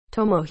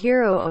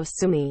Tomohiro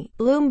Osumi,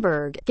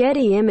 Bloomberg,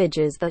 Getty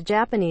Images. The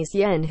Japanese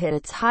yen hit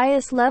its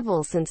highest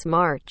level since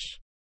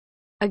March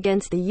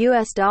against the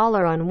US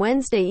dollar on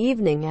Wednesday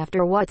evening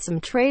after what some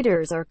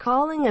traders are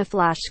calling a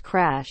flash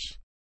crash.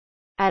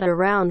 At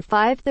around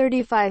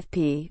 5:35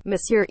 p.m.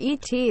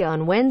 ET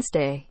on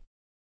Wednesday,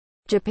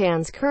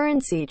 Japan's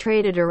currency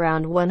traded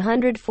around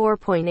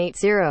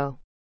 104.80,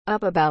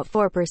 up about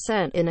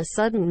 4% in a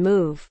sudden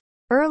move.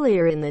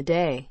 Earlier in the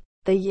day,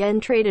 the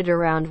yen traded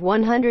around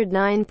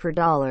 109 per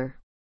dollar.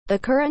 The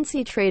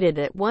currency traded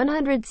at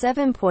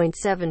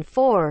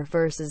 107.74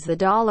 versus the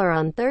dollar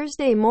on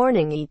Thursday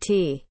morning ET,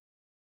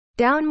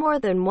 down more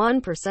than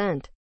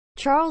 1%.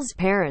 Charles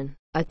Perrin,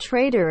 a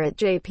trader at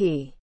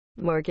J.P.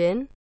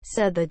 Morgan,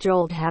 said the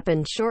jolt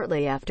happened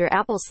shortly after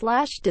Apple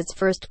slashed its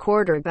first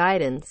quarter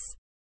guidance.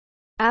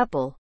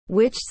 Apple,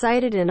 which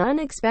cited an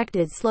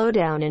unexpected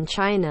slowdown in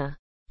China,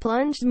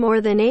 plunged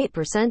more than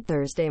 8%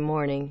 Thursday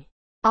morning,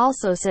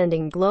 also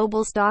sending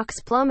global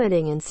stocks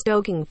plummeting and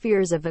stoking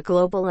fears of a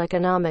global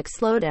economic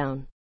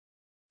slowdown.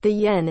 The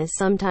yen is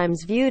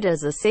sometimes viewed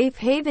as a safe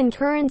haven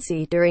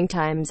currency during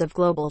times of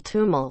global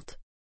tumult.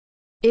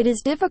 It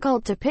is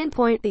difficult to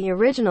pinpoint the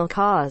original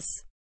cause,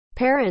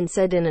 Perrin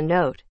said in a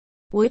note.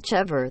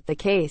 Whichever the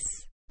case,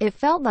 it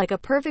felt like a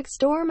perfect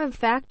storm of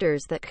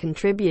factors that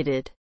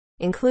contributed,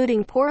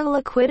 including poor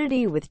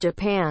liquidity with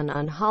Japan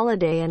on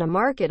holiday and a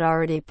market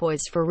already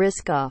poised for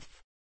risk-off.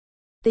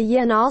 The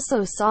yen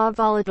also saw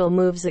volatile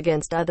moves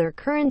against other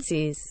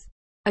currencies.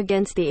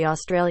 Against the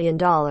Australian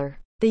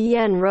dollar, the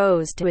yen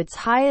rose to its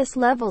highest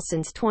level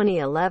since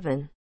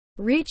 2011,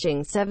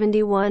 reaching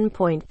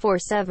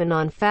 71.47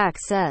 on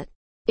FactSet.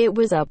 It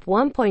was up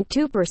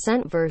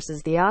 1.2%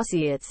 versus the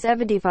Aussie at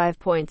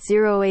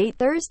 75.08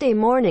 Thursday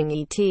morning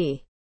ET.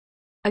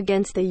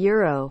 Against the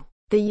euro,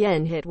 the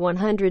yen hit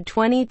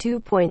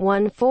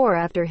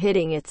 122.14 after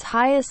hitting its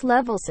highest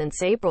level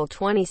since April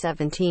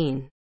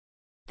 2017.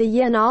 The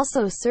yen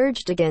also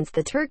surged against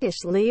the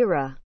Turkish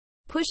lira,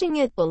 pushing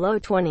it below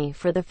 20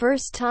 for the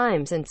first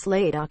time since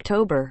late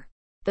October.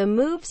 The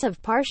moves have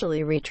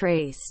partially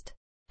retraced,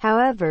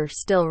 however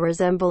still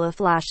resemble a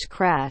flash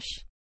crash,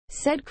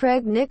 said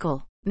Craig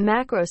Nickel,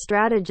 macro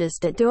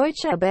strategist at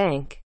Deutsche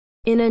Bank,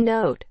 in a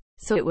note.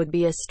 So it would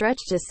be a stretch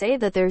to say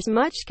that there's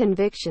much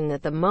conviction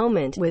at the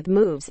moment with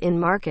moves in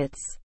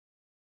markets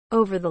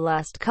over the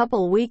last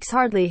couple weeks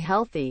hardly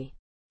healthy.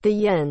 The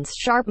yen's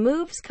sharp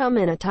moves come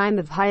in a time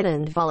of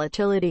heightened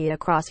volatility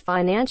across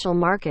financial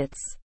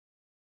markets.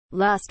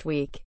 Last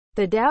week,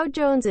 the Dow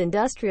Jones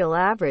Industrial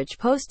Average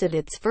posted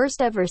its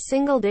first-ever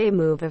single-day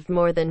move of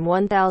more than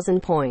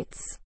 1,000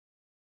 points.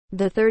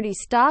 The 30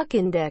 stock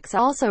index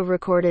also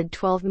recorded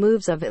 12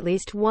 moves of at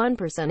least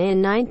 1%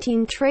 in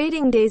 19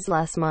 trading days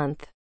last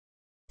month.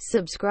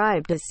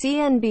 Subscribe to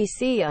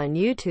CNBC on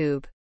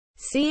YouTube.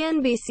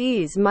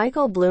 CNBC's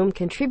Michael Bloom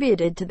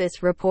contributed to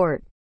this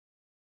report.